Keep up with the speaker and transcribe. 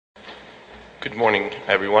Good morning,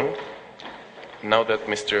 everyone. Now that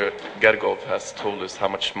Mr. Gergov has told us how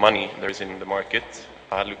much money there is in the market,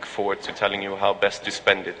 I look forward to telling you how best to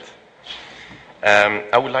spend it.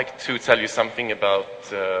 I would like to tell you something about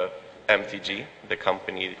MTG, the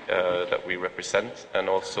company that we represent, and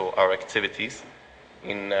also our activities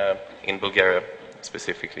in Bulgaria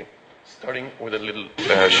specifically. Starting with a little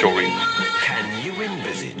show reel. Can you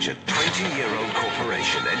envisage a 20-year-old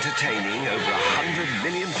corporation entertaining over 100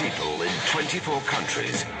 million people in 24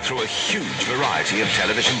 countries through a huge variety of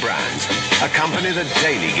television brands? A company that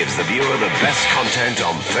daily gives the viewer the best content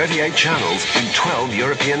on 38 channels in 12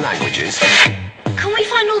 European languages? Can we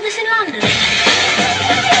find all this in London?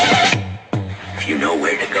 You know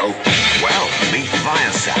where to go? Well, meet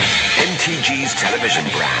Viasat, MTG's television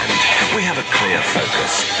brand. We have a clear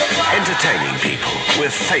focus. Entertaining people. We're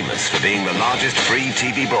famous for being the largest free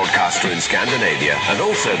TV broadcaster in Scandinavia and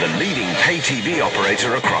also the leading pay TV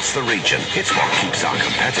operator across the region. It's what keeps our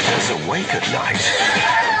competitors awake at night.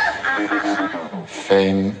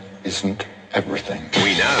 Fame isn't everything.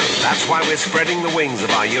 We know. That's why we're spreading the wings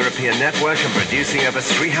of our European network and producing over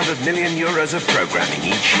 300 million euros of programming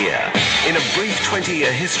each year. In a brief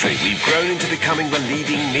 20-year history, we've grown into becoming the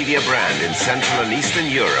leading media brand in Central and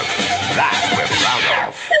Eastern Europe. That we're proud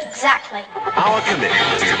of. Exactly. Our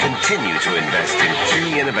commitment is to continue to invest in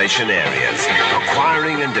two innovation areas,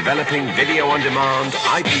 acquiring and developing video on demand,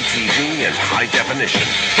 IPTV and high definition.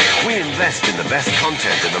 We invest in the best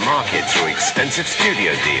content in the market through extensive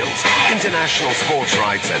studio deals, international sports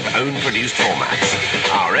rights and own-produced formats.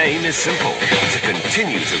 Our aim is simple, to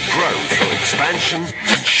continue to grow through expansion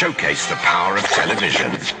and showcase the power of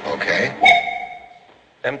television. Okay.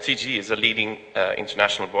 MTG is a leading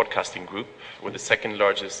international broadcasting group with the second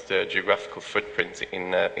largest geographical footprint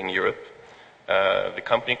in Europe. The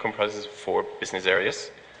company comprises 4 business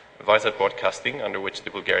areas: Viasat Broadcasting, under which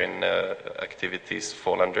the Bulgarian activities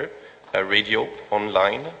fall under, radio,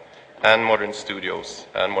 online, and Modern Studios.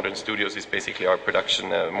 And Modern Studios is basically our production,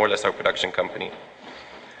 more or less our production company.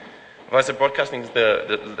 Viasat Broadcasting is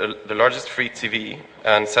the largest free TV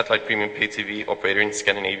and satellite premium pay TV operator in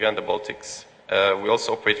Scandinavia and the Baltics. We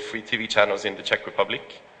also operate free TV channels in the Czech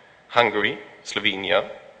Republic, Hungary, Slovenia,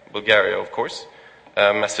 Bulgaria, of course,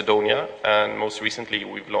 Macedonia, and most recently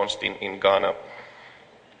we've launched in Ghana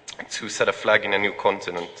to set a flag in a new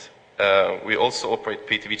continent. We also operate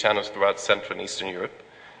pay TV channels throughout Central and Eastern Europe,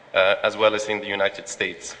 as well as in the United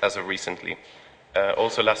States as of recently.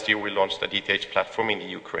 Also last year we launched a DTH platform in the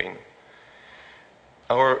Ukraine.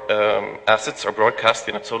 Our assets are broadcast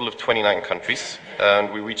in a total of 29 countries,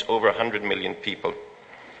 and we reach over 100 million people.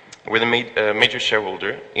 We're the major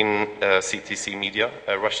shareholder in CTC Media,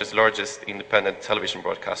 Russia's largest independent television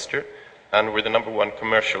broadcaster, and we're the #1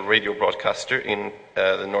 commercial radio broadcaster in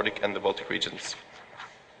the Nordic and the Baltic regions.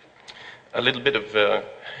 A little bit of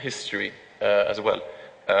history as well.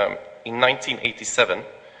 In 1987,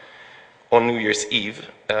 on New Year's Eve,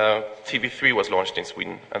 TV3 was launched in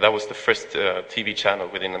Sweden, and that was the first TV channel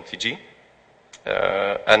within MTG,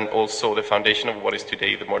 and also the foundation of what is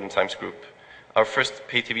today the Modern Times Group. Our first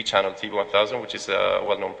pay TV channel, TV 1000, which is a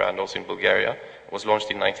well-known brand also in Bulgaria, was launched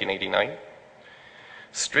in 1989.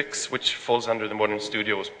 Strix, which falls under the Modern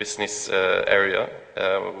Studios business area,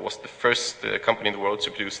 was the first company in the world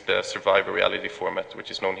to produce the Survivor reality format, which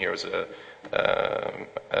is known here as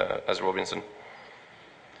Robinson.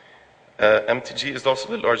 MTG is also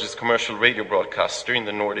the largest commercial radio broadcaster in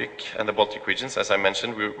the Nordic and the Baltic regions. As I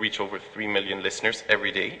mentioned, we reach over 3 million listeners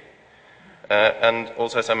every day. And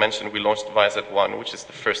also, as I mentioned, we launched Viasat 1, which is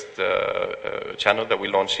the first channel that we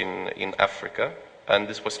launched in Africa. And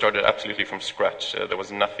this was started absolutely from scratch. There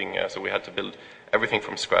was nothing, so we had to build everything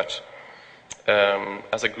from scratch.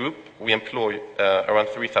 As a group, we employ around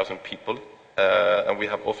 3,000 people, and we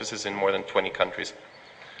have offices in more than 20 countries.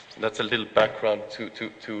 So that's a little background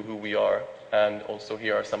to who we are, and also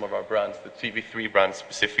here are some of our brands. The TV3 brand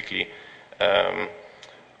specifically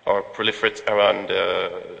are proliferate around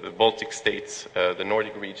the Baltic states, the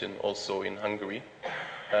Nordic region, also in Hungary.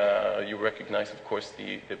 You recognize, of course,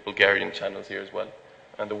 the Bulgarian channels here as well.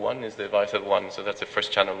 And the one is the Viasat 1, so that's the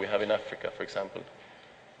first channel we have in Africa, for example.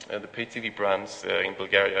 The pay TV brands in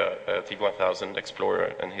Bulgaria, TV 1000,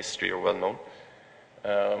 Explorer, and History are well known.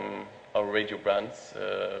 Our radio brands,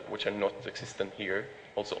 which are not existent here,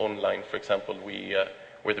 also online, for example, we're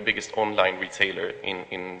the biggest online retailer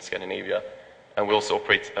in Scandinavia, and we also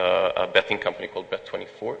operate a betting company called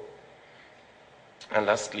Bet24. And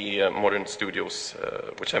lastly, Modern Studios,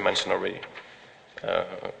 which I mentioned already.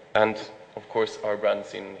 And of course, our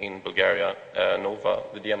brands in Bulgaria, Nova,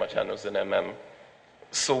 the Diema channels, and MM,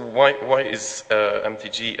 So why is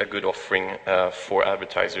MTG a good offering for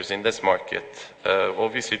advertisers in this market?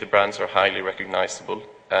 Obviously, the brands are highly recognizable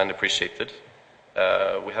and appreciated.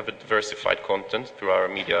 We have a diversified content through our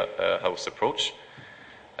media house approach.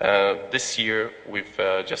 This year, we've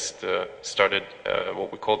just started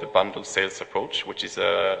what we call the bundle sales approach, which is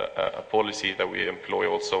a policy that we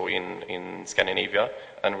employ also in Scandinavia,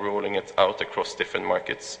 and we're rolling it out across different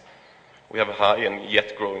markets. We have a high and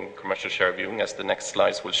yet growing commercial share viewing, as the next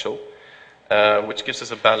slides will show, which gives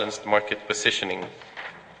us a balanced market positioning.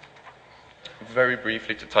 Very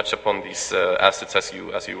briefly to touch upon these assets, as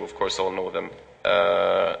you of course all know them.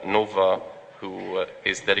 Nova, who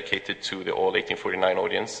is dedicated to the all 1849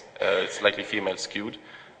 audience, it's slightly female skewed.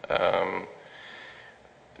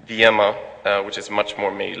 Diema, which is much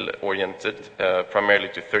more male-oriented, primarily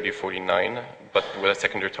to 3049, but with a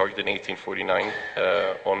secondary target in 1849.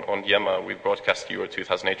 On Diema, we broadcast Euro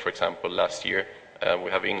 2008, for example, last year. We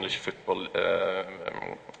have English football,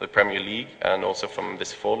 the Premier League, and also from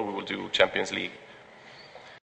this fall we will do Champions League.